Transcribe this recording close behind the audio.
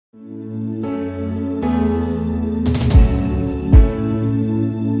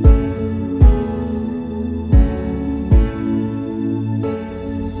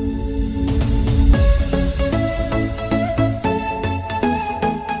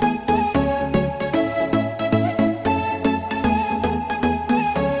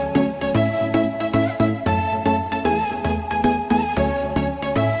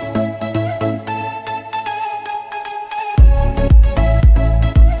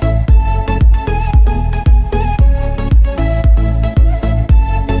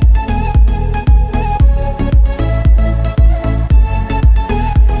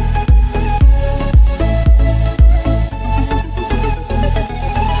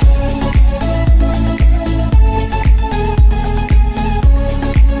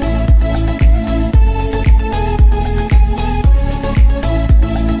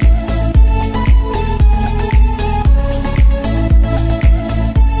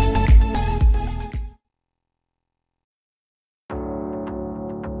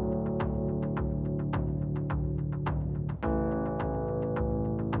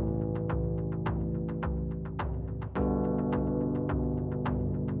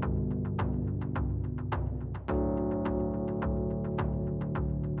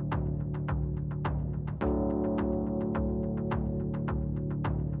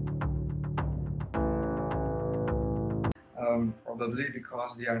Probably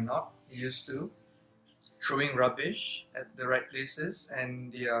because they are not used to throwing rubbish at the right places,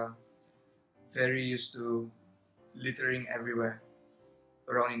 and they are very used to littering everywhere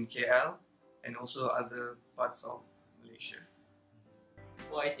around in KL and also other parts of Malaysia.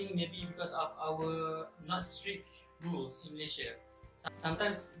 Well, I think maybe because of our not strict rules in Malaysia.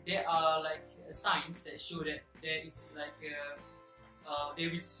 Sometimes there are like signs that show that there is like they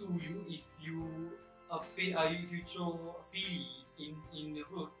will sue you if you if you throw freely in the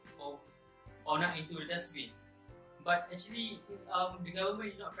road or not into the dustbin. But actually, the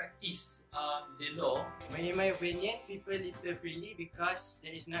government did not practice the law. In my opinion, people litter freely because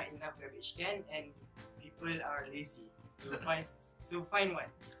there is not enough garbage can and people are lazy to find one.